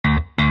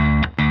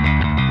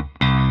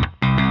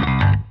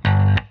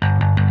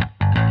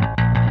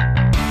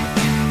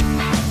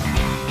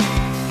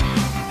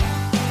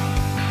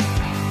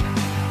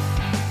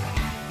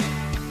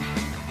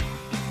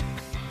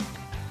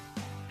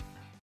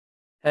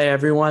Hey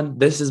everyone,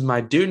 this is my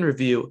Dune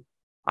review.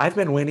 I've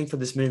been waiting for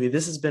this movie.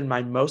 This has been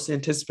my most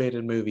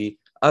anticipated movie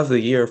of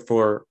the year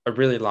for a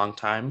really long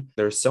time.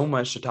 There's so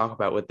much to talk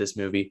about with this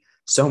movie,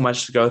 so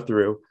much to go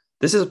through.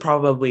 This is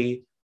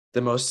probably the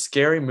most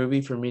scary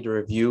movie for me to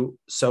review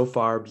so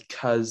far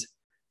because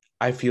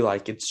I feel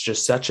like it's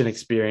just such an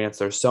experience.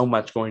 There's so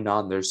much going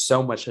on, there's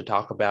so much to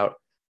talk about,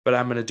 but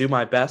I'm going to do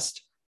my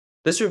best.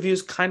 This review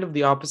is kind of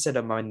the opposite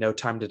of my No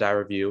Time to Die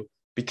review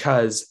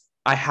because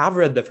I have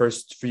read the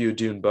first few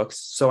Dune books,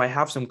 so I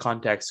have some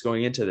context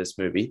going into this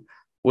movie.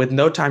 With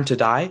No Time to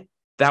Die,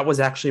 that was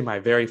actually my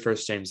very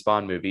first James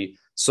Bond movie,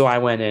 so I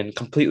went in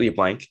completely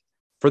blank.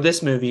 For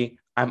this movie,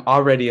 I'm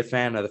already a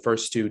fan of the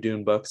first two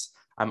Dune books.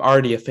 I'm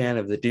already a fan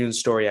of the Dune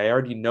story. I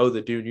already know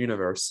the Dune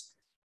universe.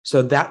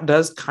 So that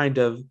does kind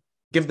of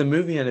give the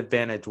movie an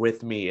advantage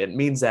with me. It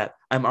means that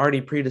I'm already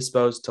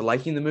predisposed to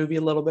liking the movie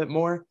a little bit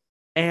more,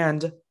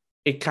 and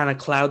it kind of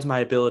clouds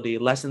my ability,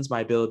 lessens my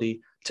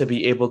ability to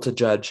be able to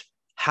judge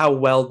how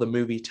well the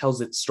movie tells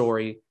its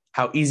story,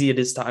 how easy it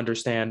is to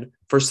understand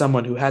for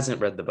someone who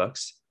hasn't read the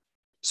books.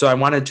 So I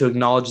wanted to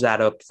acknowledge that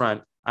up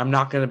front. I'm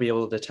not going to be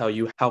able to tell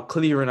you how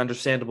clear and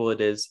understandable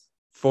it is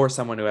for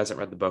someone who hasn't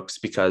read the books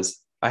because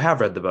I have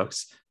read the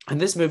books.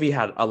 And this movie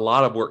had a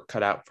lot of work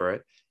cut out for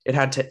it. It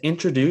had to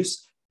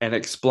introduce and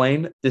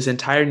explain this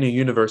entire new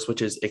universe,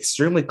 which is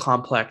extremely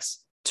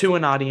complex, to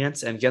an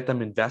audience and get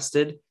them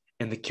invested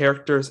in the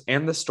characters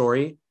and the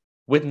story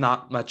with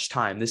not much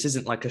time. This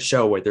isn't like a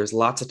show where there's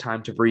lots of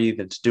time to breathe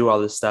and to do all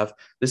this stuff.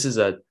 This is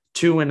I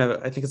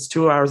think it's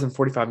 2 hours and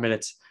 45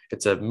 minutes.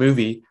 It's a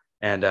movie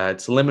and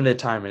it's limited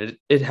time and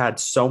it had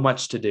so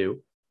much to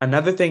do.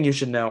 Another thing you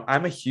should know,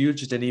 I'm a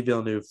huge Denis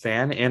Villeneuve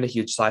fan and a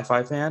huge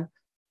sci-fi fan.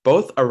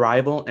 Both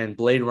Arrival and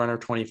Blade Runner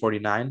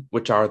 2049,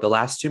 which are the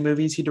last two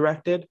movies he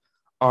directed,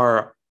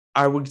 are,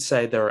 I would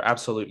say, they're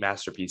absolute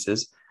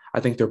masterpieces. I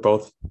think they're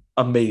both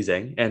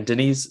amazing. And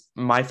Denis,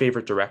 my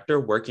favorite director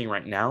working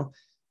right now.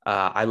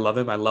 I love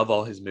him. I love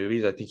all his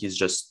movies. I think he's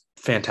just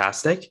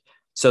fantastic.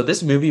 So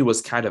this movie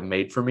was kind of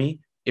made for me.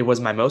 It was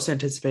my most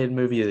anticipated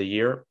movie of the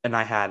year, and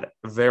I had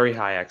very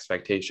high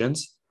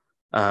expectations.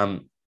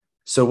 Um,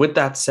 so with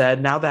that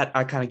said, now that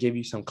I kind of gave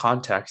you some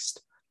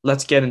context,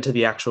 let's get into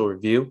the actual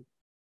review.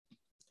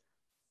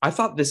 I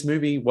thought this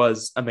movie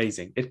was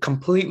amazing. It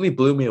completely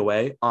blew me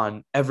away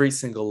on every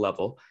single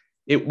level.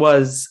 It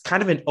was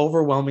kind of an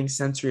overwhelming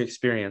sensory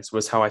experience,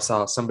 was how I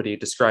saw somebody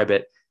describe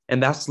it.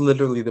 And that's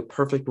literally the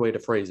perfect way to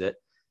phrase it.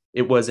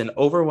 It was an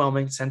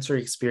overwhelming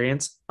sensory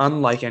experience,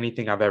 unlike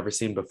anything I've ever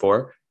seen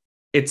before.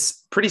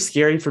 It's pretty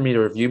scary for me to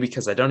review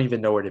because I don't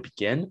even know where to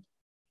begin.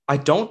 I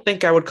don't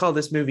think I would call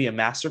this movie a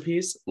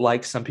masterpiece,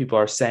 like some people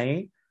are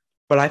saying,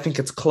 but I think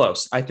it's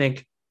close. I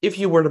think if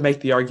you were to make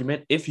the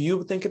argument, if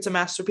you think it's a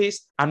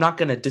masterpiece, I'm not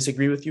going to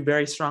disagree with you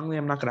very strongly.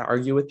 I'm not going to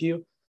argue with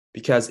you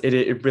because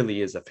it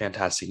really is a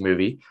fantastic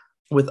movie.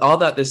 With all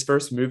that this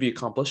first movie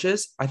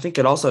accomplishes, I think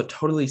it also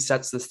totally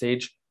sets the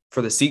stage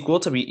for the sequel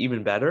to be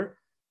even better.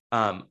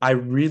 I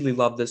really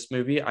love this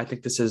movie. I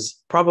think this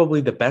is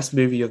probably the best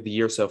movie of the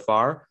year so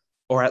far,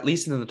 or at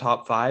least in the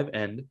top five.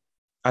 And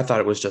I thought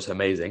it was just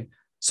amazing.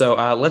 So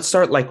let's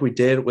start like we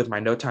did with my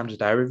No Time to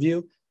Die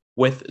review,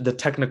 with the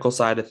technical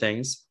side of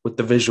things, with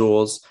the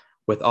visuals,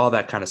 with all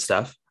that kind of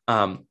stuff.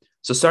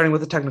 So starting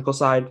with the technical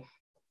side,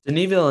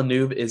 Denis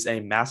Villeneuve is a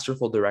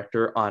masterful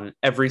director on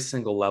every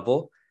single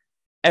level.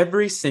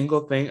 Every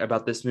single thing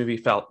about this movie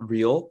felt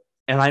real.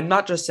 And I'm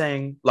not just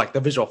saying like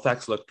the visual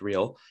effects looked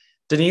real.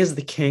 Denis is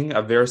the king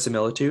of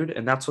verisimilitude.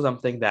 And that's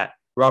something that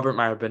Robert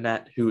Meyer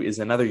Burnett, who is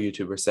another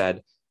YouTuber,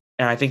 said.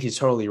 And I think he's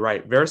totally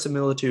right.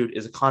 Verisimilitude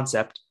is a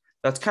concept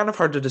that's kind of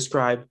hard to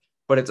describe,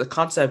 but it's a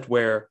concept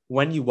where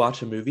when you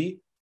watch a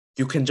movie,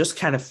 you can just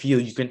kind of feel,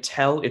 you can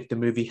tell if the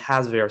movie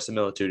has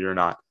verisimilitude or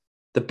not.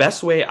 The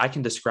best way I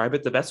can describe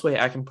it, the best way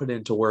I can put it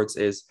into words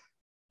is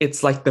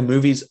it's like the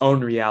movie's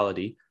own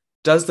reality.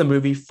 Does the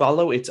movie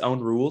follow its own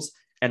rules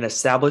and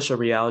establish a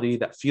reality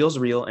that feels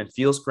real and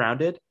feels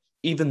grounded,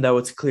 even though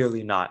it's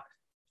clearly not?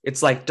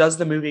 It's like, does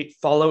the movie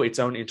follow its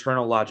own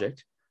internal logic?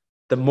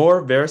 The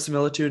more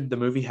verisimilitude the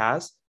movie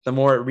has, the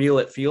more real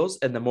it feels,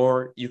 and the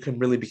more you can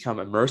really become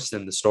immersed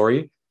in the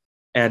story.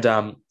 And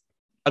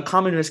a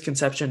common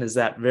misconception is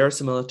that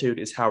verisimilitude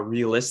is how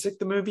realistic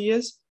the movie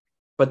is,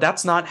 but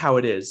that's not how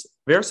it is.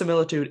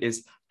 Verisimilitude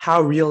is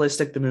how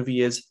realistic the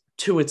movie is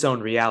to its own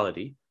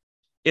reality.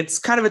 It's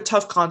kind of a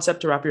tough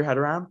concept to wrap your head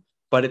around,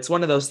 but it's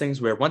one of those things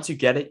where once you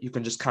get it, you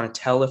can just kind of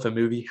tell if a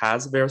movie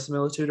has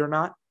verisimilitude or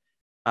not.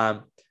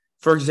 Um,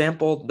 for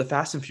example, the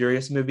Fast and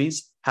Furious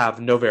movies have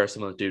no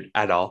verisimilitude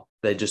at all.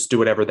 They just do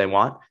whatever they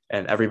want,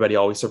 and everybody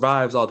always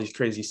survives, all these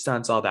crazy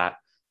stunts, all that.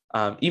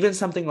 Even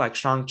something like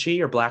Shang-Chi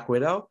or Black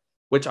Widow,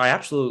 which I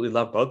absolutely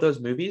love both those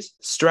movies,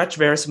 stretch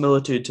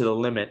verisimilitude to the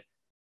limit.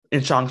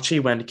 In Shang-Chi,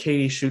 when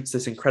Katie shoots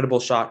this incredible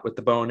shot with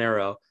the bow and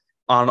arrow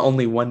on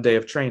only one day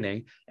of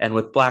training, and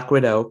with Black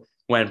Widow,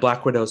 when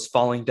Black Widow's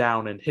falling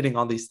down and hitting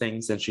all these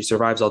things and she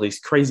survives all these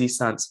crazy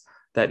stunts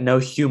that no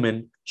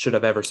human should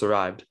have ever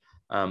survived.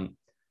 Um,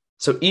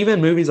 So even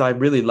movies I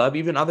really love,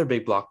 even other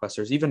big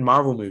blockbusters, even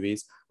Marvel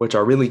movies, which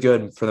are really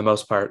good for the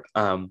most part,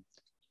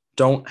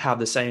 don't have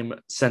the same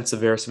sense of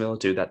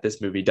verisimilitude that this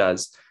movie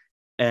does.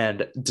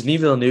 And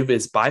Denis Villeneuve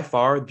is by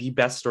far the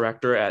best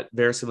director at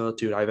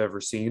verisimilitude I've ever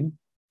seen.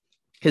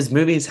 His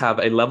movies have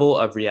a level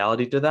of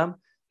reality to them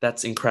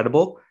that's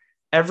incredible.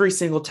 Every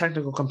single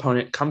technical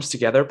component comes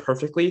together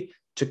perfectly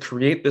to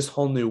create this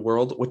whole new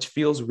world, which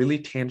feels really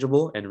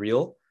tangible and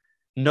real.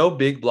 No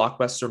big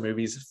blockbuster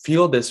movies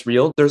feel this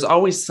real. There's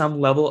always some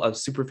level of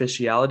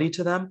superficiality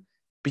to them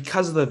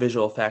because of the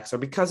visual effects or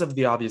because of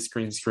the obvious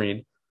green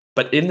screen.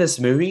 But in this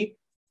movie,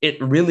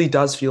 it really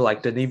does feel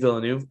like Denis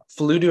Villeneuve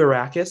flew to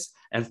Arrakis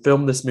and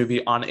filmed this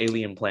movie on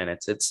alien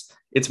planets.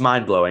 It's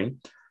mind blowing.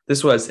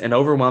 This was an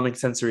overwhelming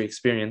sensory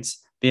experience.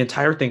 The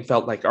entire thing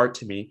felt like art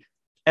to me.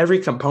 Every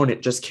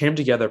component just came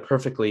together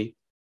perfectly.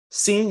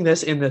 Seeing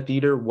this in the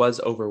theater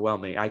was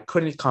overwhelming. I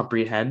couldn't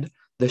comprehend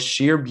the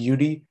sheer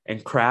beauty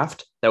and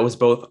craft that was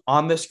both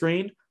on the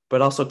screen,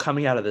 but also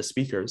coming out of the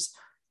speakers.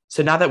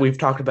 So now that we've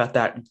talked about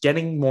that,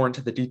 getting more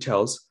into the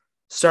details,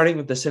 starting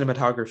with the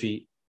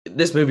cinematography,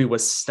 this movie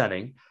was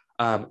stunning.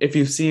 If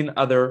you've seen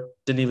other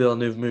Denis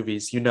Villeneuve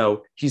movies, you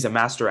know he's a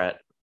master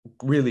at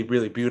really,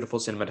 really beautiful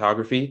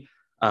cinematography.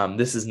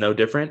 This is no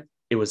different.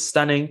 It was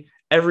stunning.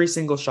 Every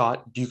single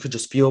shot, you could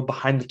just feel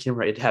behind the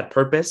camera, it had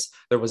purpose.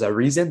 There was a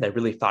reason. They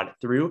really thought it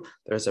through.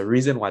 There's a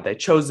reason why they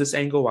chose this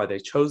angle, why they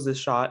chose this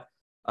shot.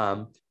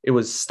 It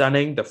was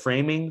stunning. The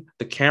framing,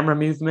 the camera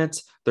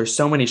movements. There's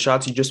so many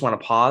shots you just want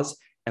to pause,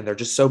 and they're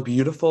just so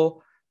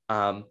beautiful.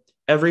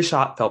 Every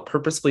shot felt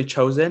purposefully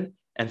chosen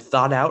and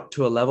thought out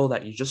to a level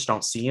that you just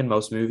don't see in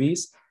most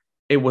movies.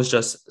 It was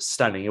just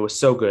stunning. It was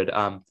so good.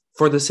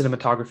 For the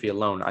cinematography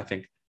alone, I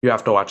think you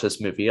have to watch this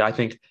movie. I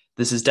think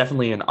this is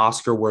definitely an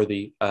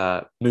Oscar-worthy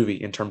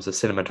movie in terms of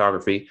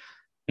cinematography.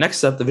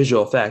 Next up, the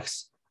visual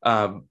effects.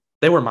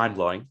 They were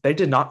mind-blowing. They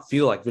did not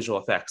feel like visual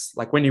effects.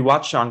 Like when you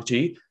watch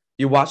Shang-Chi,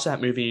 you watch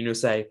that movie and you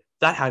say,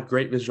 that had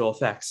great visual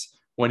effects.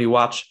 When you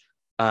watch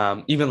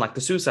even like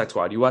the Suicide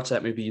Squad, you watch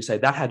that movie, you say,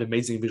 that had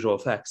amazing visual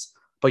effects.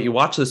 But you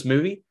watch this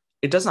movie,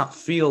 it does not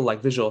feel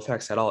like visual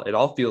effects at all. It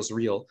all feels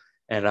real.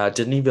 And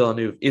Denis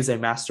Villeneuve is a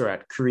master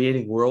at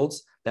creating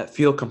worlds that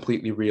feel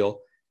completely real.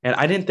 And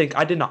I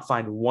did not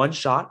find one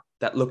shot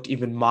that looked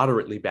even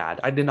moderately bad.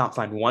 I did not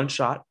find one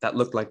shot that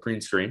looked like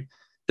green screen.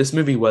 This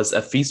movie was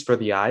a feast for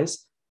the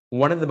eyes,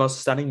 one of the most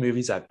stunning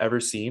movies I've ever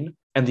seen.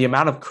 And the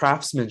amount of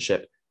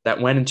craftsmanship that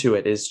went into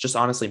it is just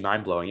honestly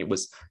mind blowing. It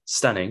was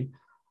stunning.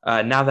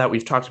 Now that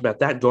we've talked about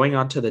that, going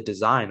on to the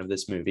design of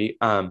this movie,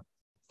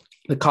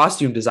 the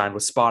costume design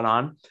was spot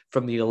on,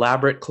 from the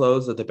elaborate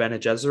clothes of the Bene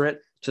Gesserit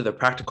to the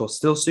practical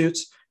still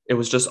suits. It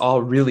was just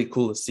all really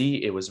cool to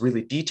see. It was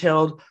really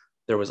detailed.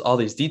 There was all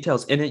these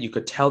details in it. You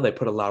could tell they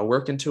put a lot of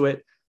work into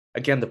it.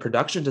 Again, the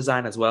production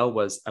design as well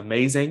was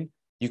amazing.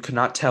 You could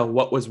not tell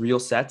what was real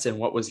sets and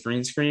what was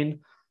green screen.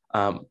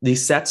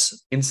 These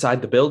sets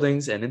inside the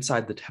buildings and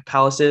inside the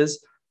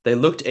palaces, they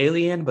looked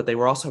alien, but they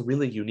were also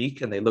really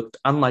unique, and they looked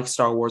unlike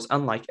Star Wars,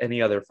 unlike any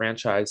other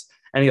franchise,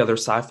 any other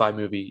sci-fi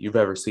movie you've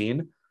ever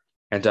seen.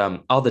 And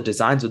all the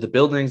designs of the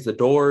buildings, the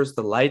doors,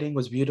 the lighting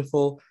was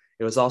beautiful.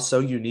 It was all so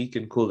unique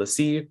and cool to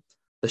see.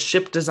 The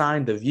ship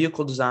design, the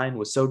vehicle design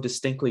was so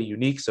distinctly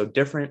unique, so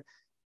different,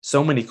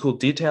 so many cool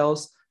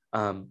details.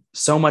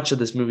 So much of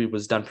this movie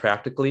was done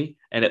practically,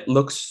 and it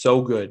looks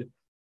so good.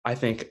 I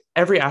think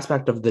every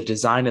aspect of the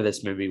design of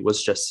this movie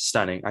was just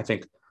stunning. I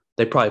think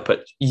they probably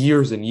put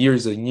years and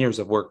years and years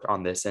of work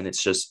on this, and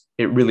it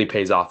really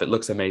pays off. It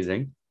looks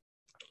amazing.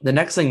 The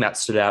next thing that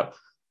stood out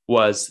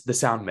was the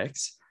sound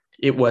mix.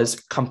 It was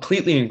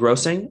completely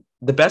engrossing.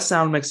 The best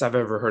sound mix I've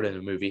ever heard in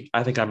a movie.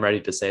 I think I'm ready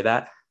to say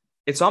that.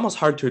 It's almost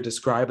hard to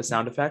describe a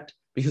sound effect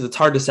because it's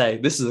hard to say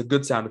this is a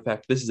good sound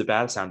effect, this is a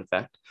bad sound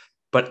effect.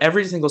 But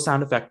every single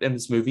sound effect in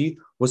this movie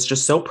was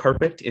just so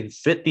perfect and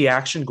fit the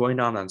action going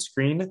on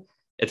screen.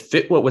 It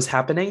fit what was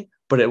happening,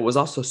 but it was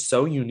also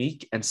so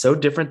unique and so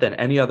different than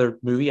any other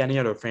movie, any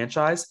other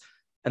franchise.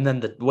 And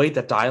then the way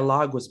that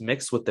dialogue was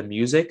mixed with the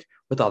music,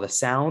 with all the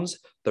sounds,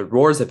 the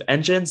roars of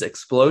engines,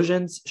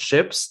 explosions,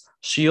 ships,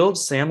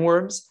 shields,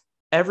 sandworms,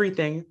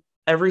 everything,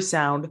 every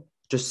sound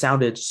just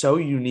sounded so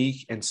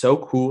unique and so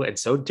cool and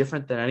so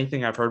different than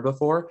anything I've heard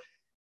before.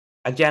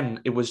 Again,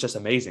 it was just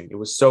amazing. It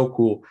was so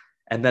cool.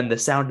 And then the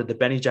sound of the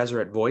Bene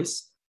Gesserit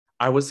voice,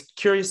 I was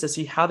curious to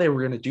see how they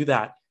were going to do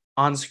that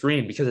on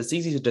screen, because it's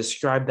easy to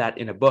describe that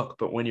in a book,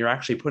 but when you're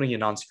actually putting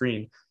it on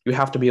screen, you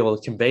have to be able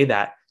to convey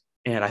that.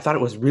 And I thought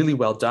it was really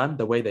well done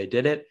the way they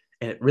did it,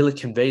 and it really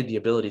conveyed the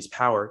ability's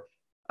power.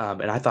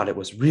 And I thought it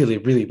was really,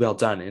 really well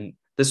done. And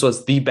this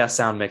was the best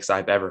sound mix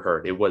I've ever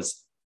heard. It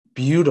was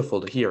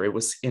beautiful to hear. It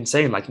was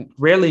insane. Like,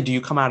 rarely do you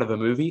come out of a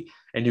movie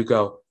and you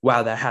go,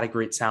 wow, that had a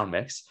great sound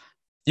mix.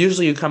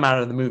 Usually you come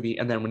out of the movie,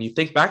 and then when you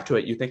think back to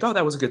it, you think, oh,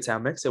 that was a good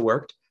sound mix. It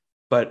worked.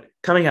 But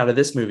coming out of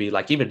this movie,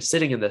 like even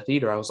sitting in the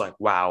theater, I was like,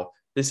 wow,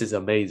 this is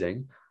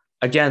amazing.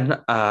 Again,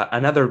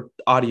 another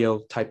audio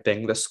type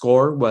thing. The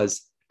score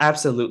was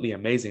absolutely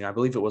amazing. I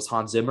believe it was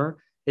Hans Zimmer.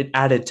 It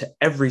added to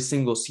every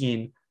single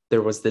scene.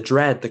 There was the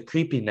dread, the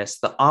creepiness,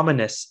 the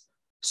ominous,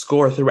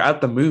 score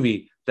throughout the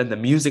movie than the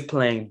music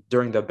playing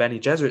during the Bene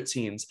Gesserit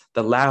scenes,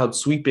 the loud,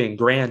 sweeping,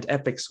 grand,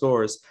 epic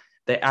scores.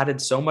 They added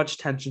so much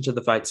tension to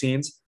the fight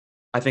scenes.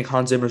 I think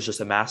Hans Zimmer is just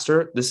a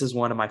master. This is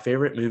one of my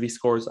favorite movie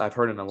scores I've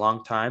heard in a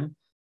long time.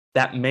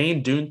 That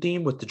main Dune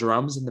theme with the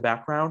drums in the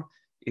background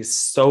is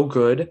so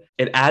good.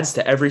 It adds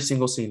to every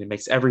single scene. It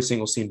makes every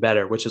single scene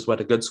better, which is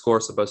what a good score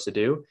is supposed to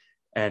do.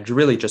 And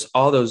really, just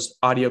all those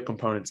audio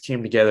components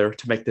came together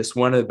to make this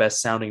one of the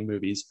best sounding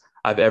movies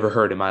I've ever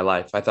heard in my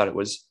life. I thought it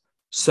was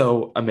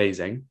so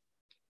amazing.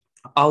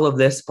 All of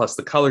this, plus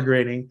the color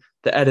grading,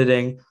 the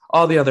editing,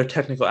 all the other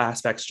technical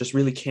aspects just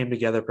really came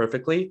together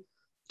perfectly.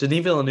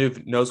 Denis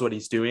Villeneuve knows what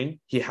he's doing.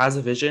 He has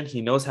a vision,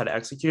 he knows how to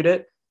execute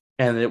it.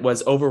 And it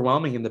was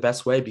overwhelming in the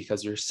best way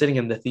because you're sitting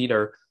in the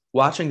theater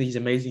watching these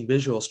amazing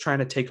visuals, trying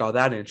to take all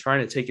that in,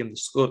 trying to take in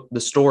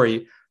the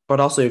story, but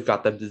also you've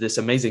got this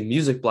amazing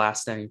music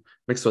blasting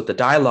mixed with the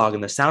dialogue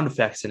and the sound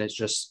effects, and it's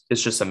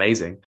just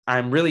amazing.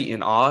 I'm really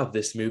in awe of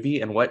this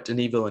movie and what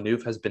Denis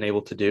Villeneuve has been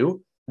able to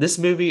do. This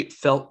movie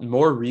felt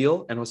more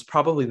real and was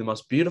probably the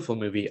most beautiful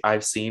movie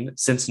I've seen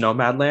since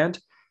Nomadland.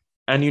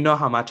 And you know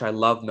how much I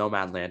love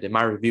Nomadland. In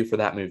my review for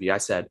that movie, I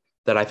said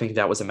that I think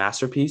that was a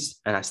masterpiece,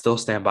 and I still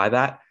stand by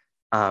that.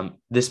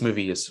 This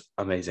movie is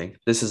amazing.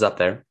 This is up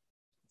there.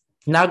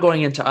 Now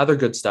going into other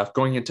good stuff,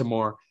 going into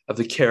more of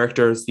the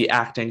characters, the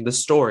acting, the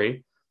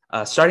story,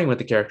 starting with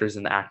the characters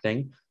and the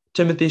acting.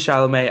 Timothée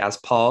Chalamet as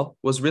Paul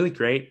was really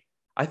great.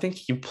 I think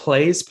he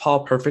plays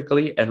Paul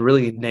perfectly and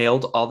really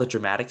nailed all the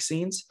dramatic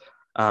scenes,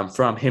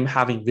 from him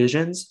having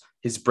visions,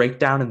 his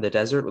breakdown in the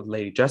desert with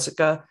Lady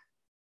Jessica,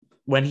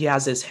 when he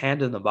has his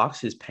hand in the box,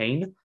 his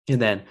pain.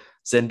 And then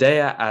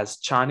Zendaya as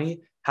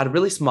Chani had a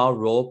really small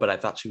role, but I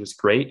thought she was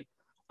great.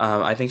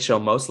 I think she'll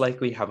most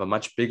likely have a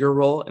much bigger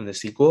role in the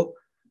sequel.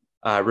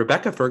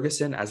 Rebecca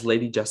Ferguson as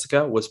Lady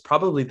Jessica was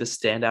probably the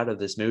standout of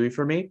this movie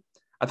for me.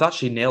 I thought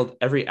she nailed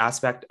every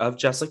aspect of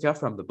Jessica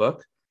from the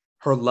book,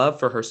 her love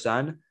for her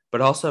son,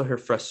 but also her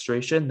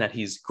frustration that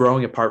he's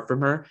growing apart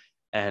from her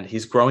and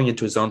he's growing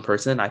into his own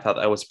person. I thought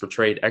that was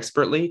portrayed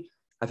expertly.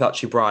 I thought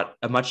she brought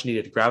a much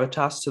needed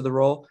gravitas to the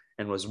role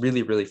and was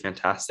really, really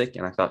fantastic.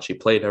 And I thought she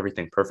played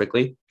everything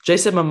perfectly.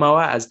 Jason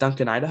Momoa as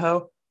Duncan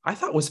Idaho, I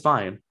thought was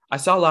fine. I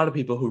saw a lot of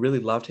people who really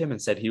loved him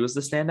and said he was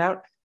the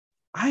standout.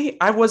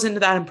 I wasn't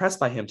that impressed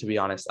by him, to be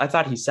honest. I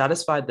thought he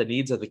satisfied the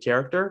needs of the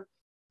character,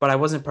 but I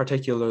wasn't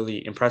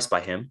particularly impressed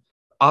by him.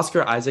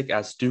 Oscar Isaac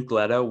as Duke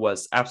Leto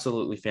was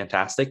absolutely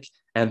fantastic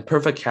and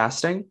perfect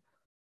casting.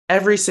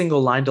 Every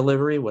single line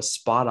delivery was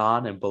spot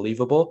on and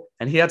believable,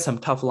 and he had some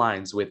tough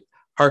lines with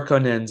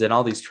Harkonnens and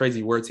all these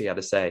crazy words he had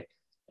to say.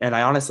 And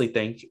I honestly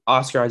think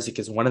Oscar Isaac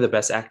is one of the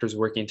best actors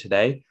working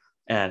today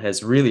and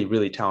is really,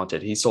 really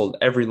talented. He sold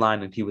every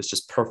line and he was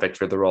just perfect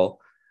for the role.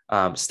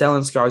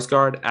 Stellan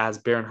Skarsgård as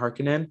Baron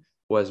Harkonnen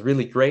was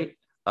really great.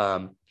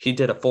 He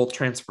did a full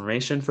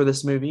transformation for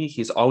this movie.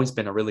 He's always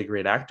been a really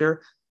great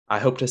actor. I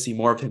hope to see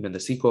more of him in the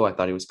sequel. I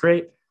thought he was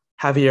great.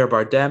 Javier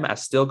Bardem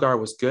as Stilgar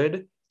was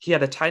good. He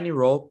had a tiny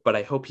role, but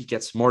I hope he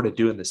gets more to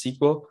do in the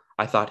sequel.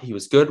 I thought he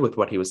was good with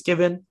what he was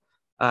given.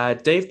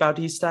 Dave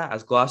Bautista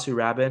as Glossu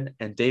Rabin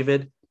and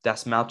David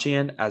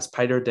Dastmalchian as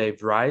Peter de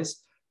Vries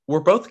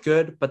were both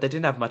good, but they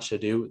didn't have much to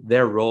do.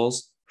 Their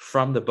roles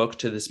from the book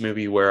to this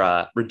movie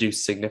were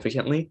reduced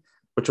significantly,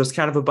 which was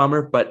kind of a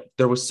bummer, but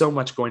there was so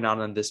much going on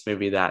in this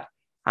movie that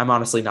I'm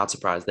honestly not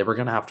surprised. They were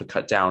going to have to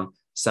cut down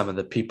some of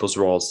the people's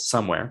roles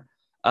somewhere.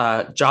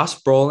 Josh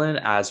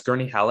Brolin as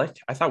Gurney Halleck,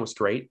 I thought was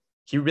great.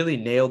 He really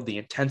nailed the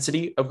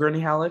intensity of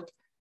Gurney Halleck,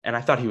 and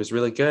I thought he was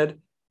really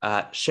good.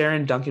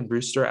 Sharon Duncan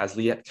Brewster as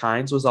Liette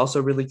Kynes was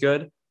also really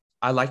good.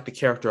 I liked the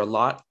character a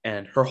lot,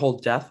 and her whole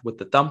death with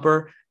the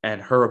thumper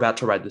and her about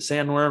to ride the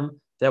sandworm,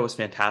 that was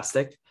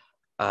fantastic.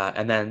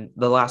 And then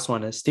the last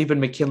one is Stephen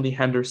McKinley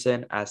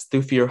Henderson as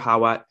Thufir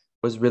Hawat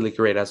was really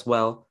great as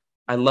well.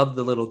 I love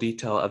the little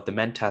detail of the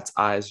Mentats'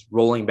 eyes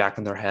rolling back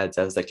in their heads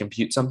as they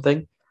compute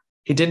something.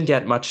 He didn't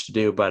get much to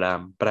do, but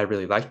I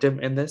really liked him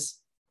in this.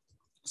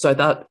 So I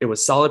thought it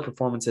was solid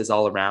performances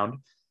all around.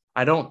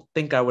 I don't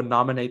think I would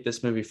nominate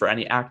this movie for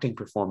any acting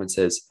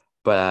performances,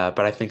 but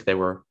I think they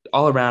were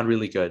all around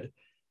really good.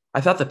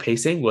 I thought the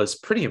pacing was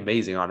pretty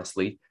amazing,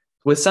 honestly.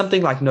 With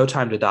something like No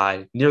Time to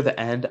Die, near the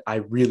end, I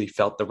really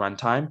felt the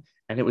runtime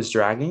and it was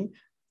dragging.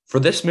 For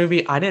this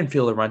movie, I didn't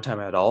feel the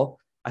runtime at all.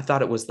 I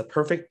thought it was the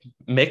perfect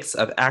mix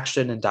of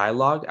action and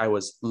dialogue. I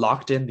was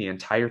locked in the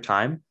entire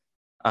time.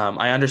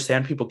 I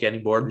understand people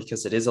getting bored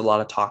because it is a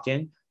lot of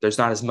talking. There's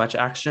not as much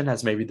action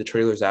as maybe the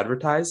trailers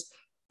advertise,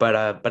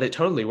 but it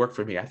totally worked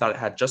for me. I thought it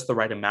had just the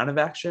right amount of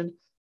action,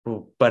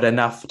 but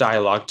enough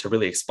dialogue to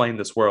really explain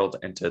this world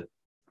and to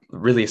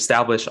really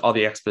establish all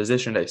the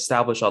exposition, to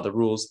establish all the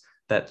rules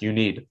that you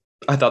need.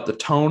 I thought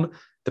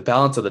the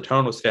balance of the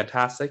tone was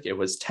fantastic. It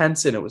was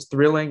tense and it was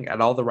thrilling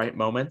at all the right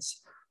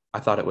moments. I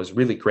thought it was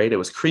really great. It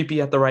was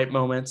creepy at the right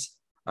moments.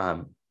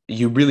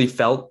 You really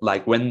felt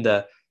like when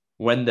the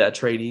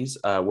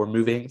Atreides were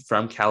moving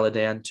from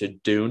Caladan to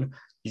Dune,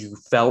 you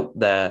felt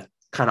the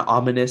kind of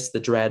ominous, the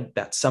dread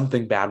that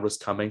something bad was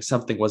coming,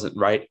 something wasn't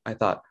right. I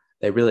thought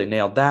they really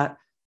nailed that.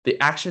 The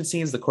action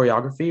scenes, the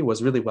choreography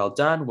was really well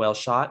done, well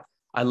shot.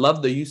 I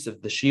love the use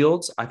of the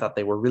shields. I thought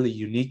they were really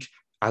unique.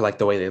 I liked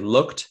the way they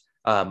looked.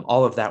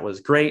 All of that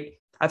was great.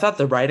 I thought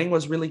the writing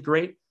was really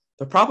great.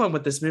 The problem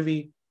with this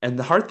movie and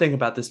the hard thing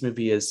about this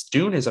movie is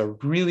Dune is a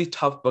really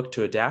tough book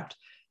to adapt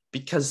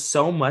because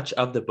so much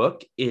of the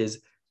book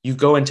is you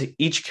go into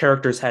each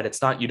character's head.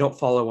 It's not, you don't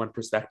follow one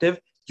perspective.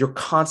 You're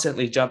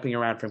constantly jumping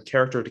around from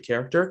character to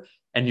character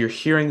and you're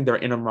hearing their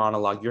inner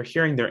monologue. You're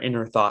hearing their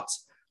inner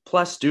thoughts.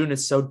 Plus, Dune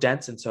is so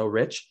dense and so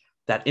rich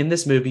that in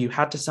this movie, you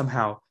had to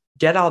somehow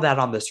get all that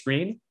on the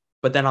screen.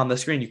 But then on the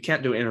screen, you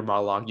can't do inner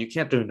monologue. You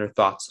can't do inner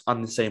thoughts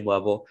on the same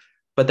level.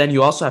 But then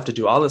you also have to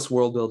do all this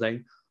world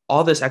building,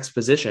 all this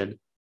exposition,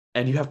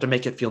 and you have to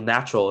make it feel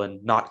natural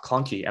and not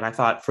clunky. And I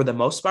thought for the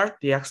most part,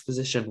 the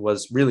exposition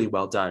was really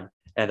well done.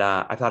 And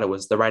I thought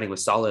the writing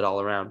was solid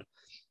all around.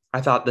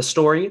 I thought the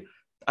story,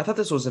 I thought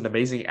this was an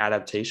amazing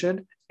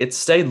adaptation. It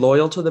stayed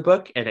loyal to the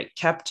book and it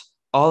kept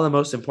all the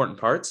most important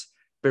parts,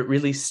 but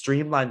really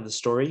streamlined the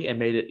story and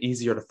made it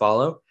easier to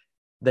follow.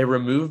 They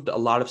removed a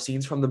lot of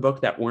scenes from the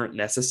book that weren't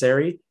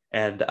necessary.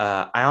 And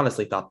I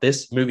honestly thought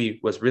this movie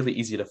was really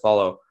easy to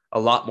follow, a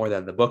lot more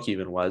than the book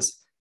even was.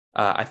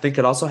 I think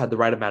it also had the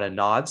right amount of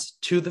nods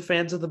to the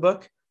fans of the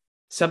book.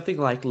 Something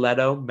like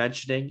Leto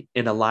mentioning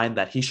in a line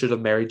that he should have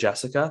married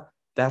Jessica.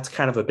 That's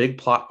kind of a big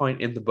plot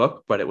point in the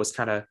book, but it was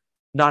kind of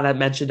not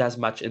mentioned as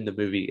much in the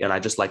movie. And I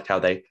just liked how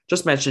they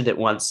just mentioned it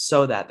once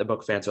so that the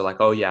book fans are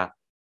like, oh, yeah,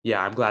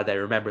 I'm glad they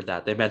remembered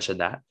that. They mentioned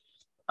that.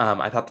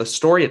 I thought the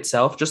story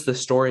itself, just the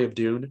story of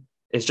Dune,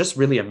 is just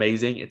really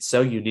amazing. It's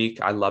so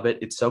unique. I love it.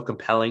 It's so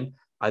compelling.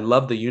 I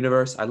love the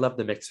universe. I love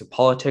the mix of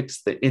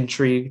politics, the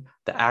intrigue,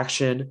 the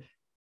action,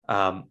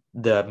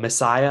 the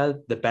Messiah,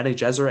 the Bene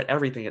Gesserit,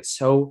 everything. It's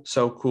so,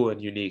 so cool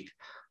and unique.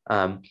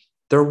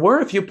 There were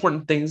a few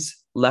important things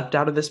left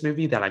out of this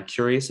movie that I'm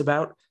curious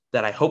about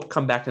that I hope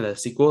come back in the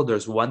sequel.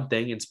 There's one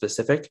thing in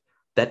specific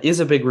that is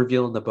a big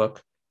reveal in the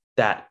book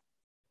that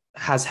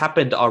has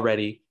happened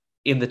already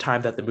in the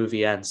time that the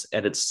movie ends,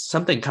 and it's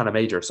something kind of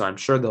major. So I'm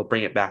sure they'll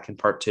bring it back in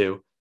part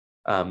two.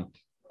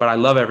 But I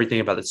love everything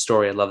about the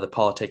story. I love the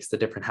politics, the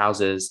different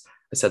houses.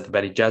 I said the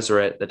Bene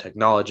Gesserit, the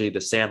technology, the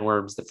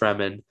sandworms, the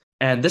Fremen.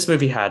 And this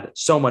movie had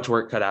so much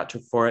work cut out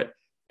for it.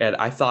 And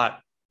I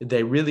thought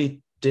they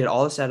really did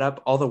all the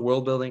setup, all the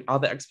world building, all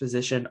the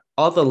exposition,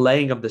 all the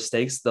laying of the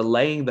stakes,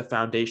 laying the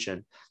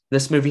foundation.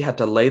 This movie had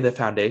to lay the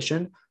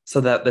foundation so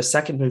that the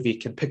second movie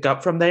can pick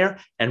up from there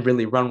and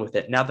really run with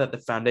it. Now that the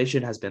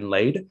foundation has been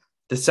laid,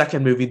 the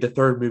second movie, the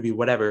third movie,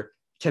 whatever,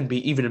 can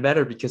be even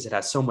better because it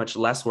has so much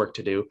less work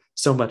to do,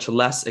 so much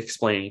less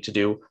explaining to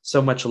do,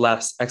 so much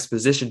less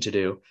exposition to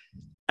do.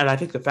 And I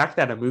think the fact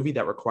that a movie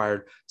that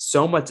required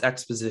so much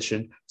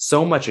exposition,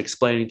 so much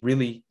explaining,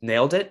 really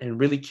nailed it and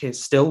really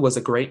still was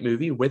a great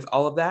movie with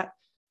all of that,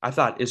 I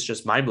thought is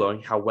just mind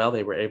blowing how well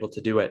they were able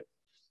to do it.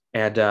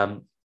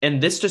 And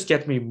this just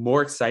gets me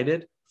more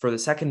excited for the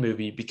second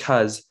movie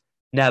because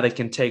now they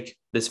can take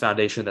this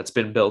foundation that's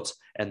been built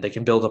and they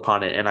can build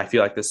upon it. And I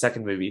feel like the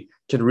second movie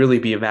can really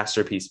be a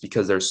masterpiece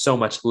because there's so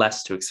much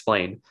less to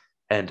explain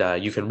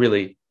and you can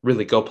really,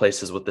 really go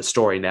places with the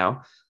story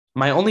now.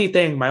 My only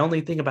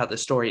thing about the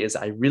story is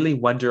I really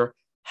wonder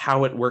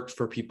how it worked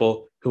for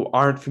people who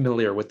aren't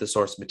familiar with the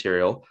source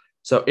material.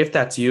 So if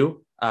that's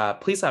you,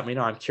 please let me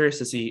know. I'm curious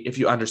to see if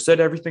you understood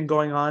everything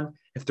going on,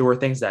 if there were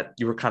things that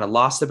you were kind of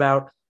lost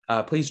about.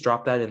 Please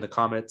drop that in the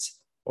comments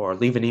or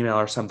leave an email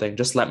or something.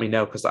 Just let me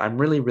know because I'm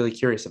really, really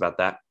curious about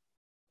that.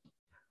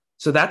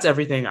 So that's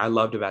everything I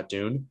loved about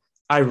Dune.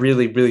 I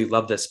really, really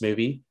love this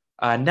movie.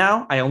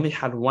 Now I only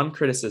had one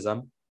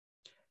criticism,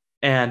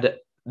 and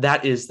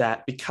that is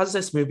that because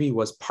this movie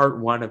was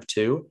part one of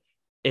two,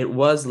 it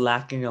was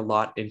lacking a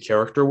lot in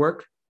character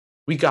work.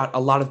 We got a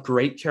lot of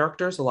great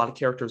characters, a lot of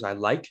characters I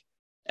like,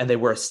 and they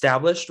were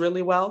established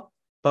really well,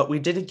 but we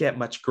didn't get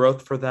much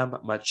growth for them,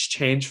 much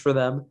change for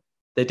them.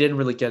 They didn't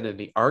really get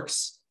any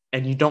arcs,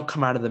 and you don't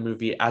come out of the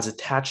movie as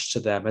attached to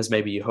them as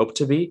maybe you hope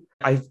to be.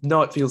 I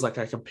know it feels like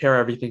I compare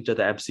everything to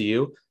the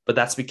MCU, but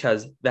that's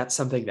because that's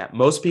something that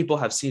most people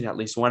have seen at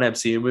least one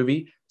MCU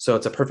movie, so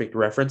it's a perfect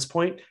reference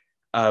point.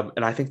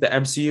 And I think the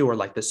MCU or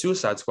like the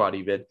Suicide Squad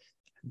even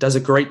does a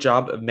great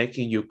job of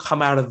making you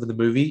come out of the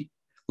movie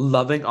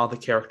loving all the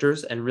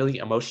characters and really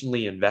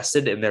emotionally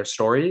invested in their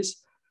stories.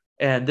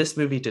 And this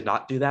movie did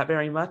not do that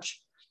very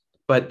much.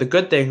 But the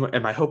good thing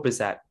and my hope is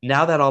that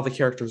now that all the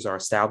characters are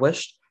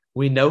established,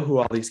 we know who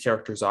all these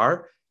characters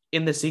are.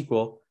 In the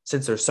sequel,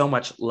 since there's so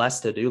much less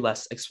to do,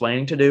 less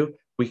explaining to do,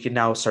 we can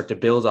now start to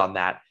build on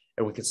that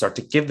and we can start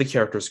to give the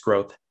characters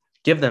growth,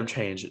 give them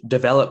change,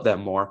 develop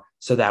them more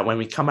so that when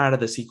we come out of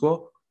the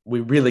sequel, we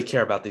really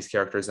care about these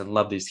characters and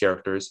love these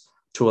characters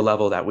to a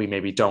level that we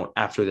maybe don't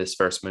after this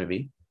first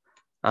movie.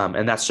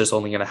 And that's just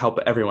only going to help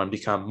everyone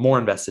become more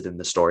invested in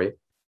the story.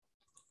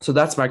 So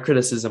that's my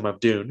criticism of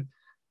Dune.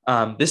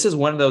 This is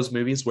one of those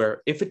movies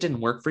where if it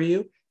didn't work for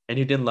you and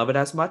you didn't love it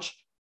as much,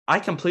 I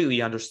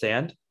completely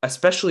understand,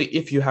 especially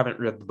if you haven't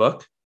read the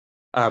book.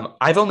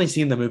 I've only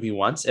seen the movie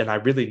once and I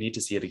really need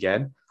to see it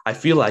again. I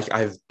feel like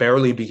I've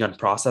barely begun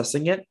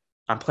processing it.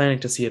 I'm planning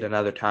to see it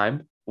another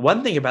time.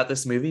 One thing about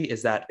this movie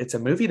is that it's a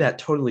movie that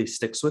totally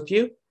sticks with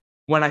you.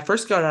 When I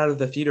first got out of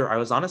the theater, I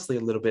was honestly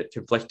a little bit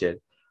conflicted.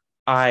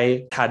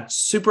 I had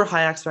super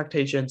high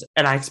expectations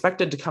and I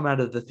expected to come out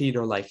of the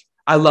theater like,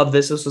 I love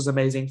this. This was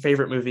amazing.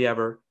 Favorite movie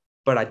ever.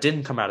 But I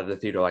didn't come out of the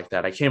theater like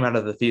that. I came out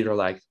of the theater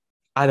like,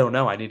 I don't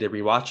know. I need to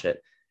rewatch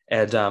it.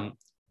 And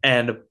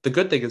the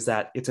good thing is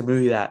that it's a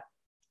movie that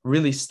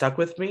really stuck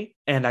with me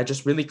and I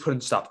just really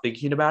couldn't stop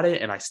thinking about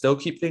it. And I still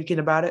keep thinking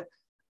about it.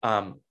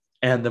 Um,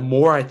 and the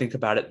more I think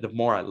about it, the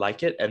more I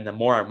like it and the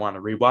more I want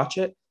to rewatch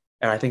it.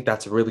 And I think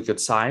that's a really good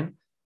sign.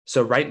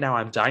 So right now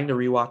I'm dying to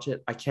rewatch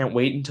it. I can't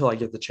wait until I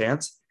get the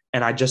chance.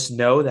 And I just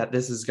know that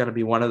this is going to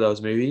be one of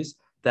those movies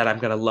that I'm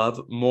going to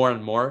love more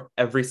and more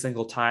every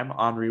single time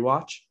on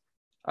rewatch.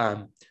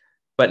 Um,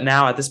 but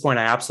now at this point,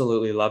 I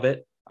absolutely love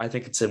it. I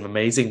think it's an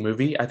amazing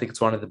movie. I think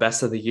it's one of the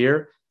best of the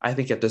year. I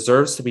think it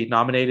deserves to be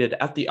nominated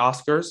at the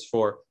Oscars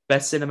for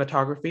Best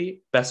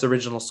Cinematography, Best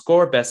Original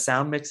Score, Best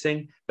Sound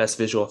Mixing, Best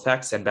Visual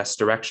Effects, and Best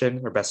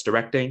Direction or Best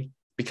Directing,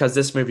 because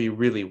this movie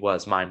really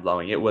was mind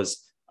blowing. It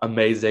was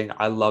amazing.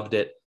 I loved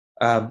it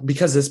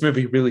because this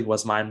movie really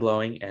was mind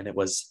blowing and it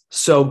was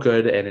so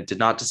good and it did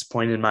not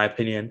disappoint, in my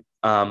opinion.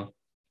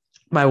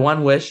 My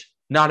one wish,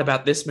 not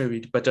about this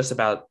movie, but just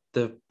about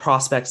the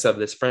prospects of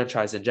this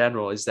franchise in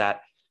general, is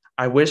that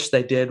I wish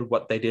they did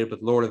what they did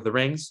with Lord of the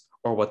Rings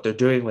or what they're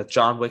doing with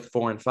John Wick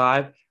 4 and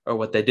 5 or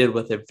what they did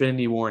with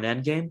Infinity War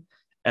and Endgame.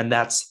 And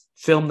that's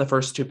film the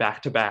first two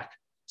back to back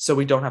so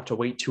we don't have to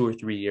wait 2 or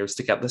 3 years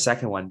to get the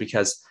second one.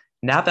 Because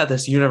now that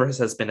this universe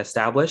has been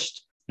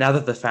established, now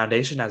that the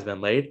foundation has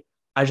been laid,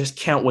 I just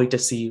can't wait to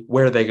see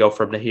where they go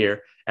from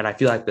here. And I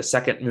feel like the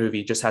second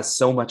movie just has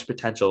so much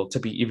potential to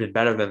be even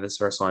better than this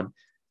first one.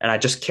 And I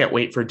just can't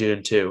wait for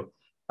Dune 2.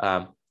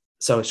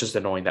 So it's just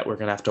annoying that we're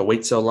going to have to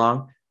wait so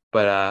long.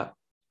 But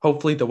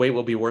hopefully the wait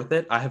will be worth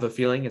it. I have a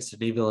feeling it's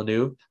Denis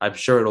Villeneuve. I'm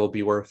sure it'll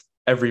be worth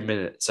every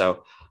minute.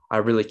 So I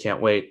really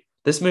can't wait.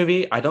 This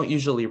movie, I don't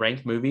usually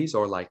rank movies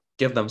or like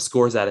give them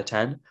scores out of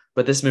 10,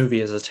 but this movie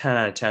is a 10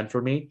 out of 10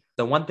 for me.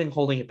 The one thing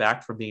holding it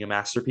back from being a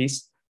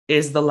masterpiece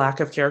is the lack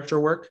of character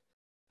work,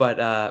 but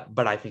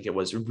I think it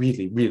was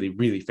really, really,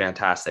 really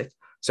fantastic.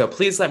 So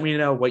please let me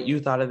know what you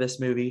thought of this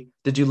movie.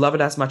 Did you love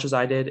it as much as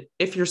I did?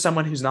 If you're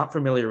someone who's not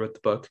familiar with the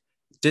book,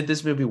 did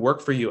this movie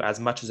work for you as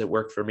much as it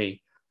worked for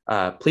me?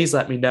 Please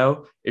let me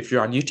know. If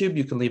you're on YouTube,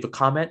 you can leave a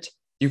comment.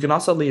 You can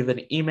also leave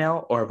an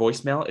email or a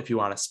voicemail if you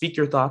want to speak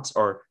your thoughts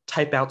or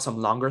type out some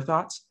longer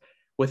thoughts.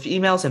 With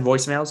emails and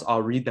voicemails,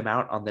 I'll read them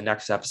out on the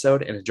next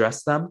episode and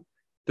address them.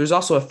 There's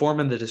also a form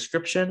in the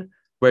description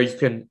where you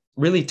can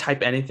really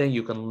type anything.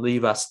 You can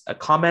leave us a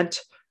comment,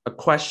 a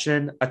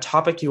question, a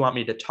topic you want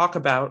me to talk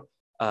about,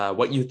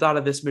 what you thought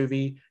of this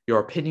movie, your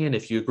opinion,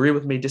 if you agree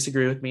with me,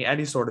 disagree with me,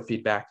 any sort of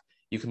feedback,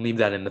 you can leave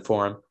that in the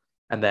forum.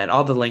 And then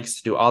all the links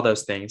to do all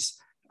those things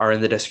are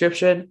in the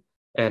description.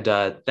 And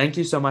thank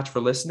you so much for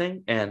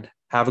listening and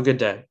have a good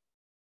day.